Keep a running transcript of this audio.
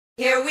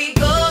Here we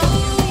go,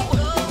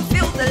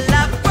 feel the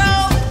love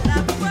grow,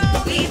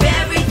 leave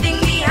everything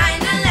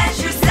behind and let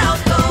yourself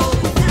go.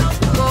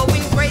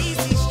 Going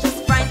crazy,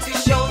 just trying to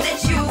show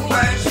that you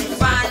are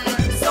fun.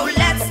 So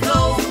let's go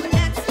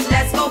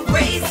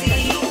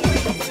crazy.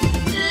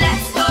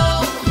 Let's go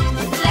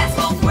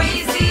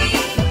crazy.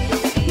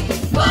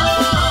 Go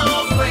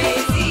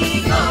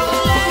crazy, go.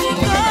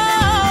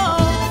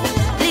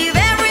 Leave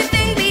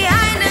everything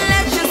behind and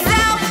let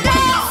yourself go.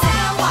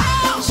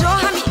 Show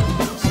me.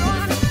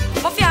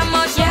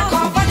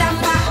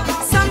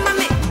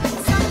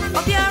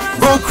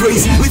 Go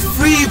crazy with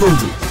free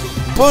bundle.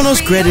 Bonus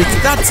credit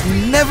that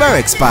never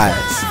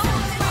expires.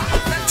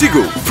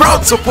 Tigo,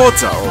 proud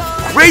supporter of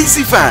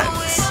Crazy Fans.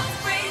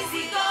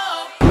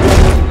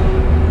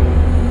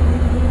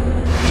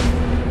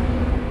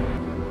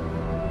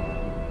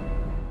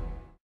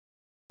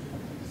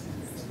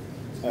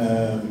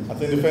 I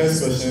think the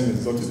first question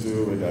is got to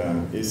do with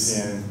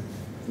Essien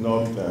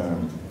not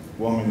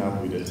warming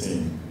up with the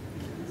team.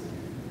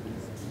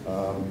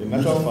 In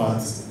actual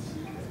fact,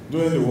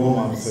 during the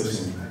warm-up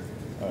session,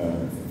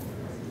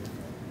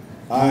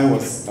 I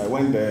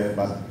went there,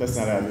 but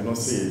personally I did not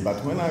see it.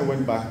 But when I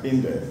went back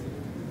in there,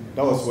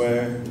 that was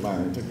where my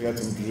technical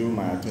team drew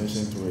my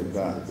attention to it,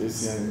 that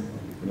Essien,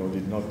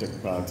 did not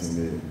take part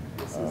in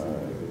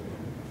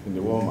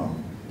the warm-up.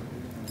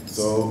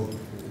 So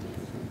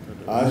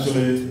I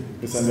actually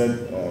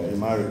presented in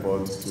my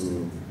report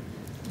to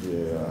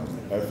the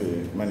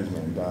FA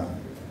management that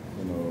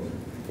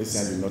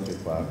Essien did not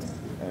take part,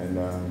 and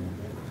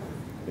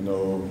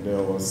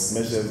there was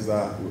measures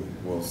that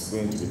was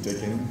going to be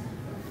taken,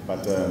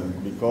 but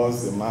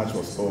because the match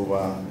was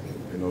over,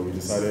 we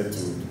decided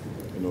to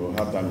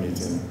have that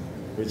meeting,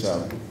 which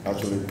I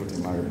actually put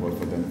in my report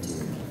for them to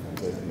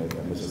take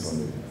measures on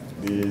it.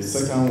 The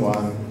second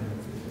one,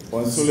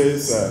 on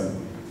Sule's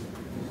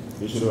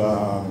issue,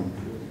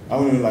 I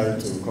wouldn't like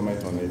to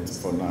comment on it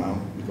for now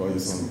because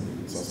it's on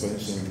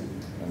suspension,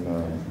 and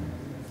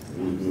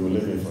we will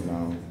leave it for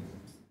now.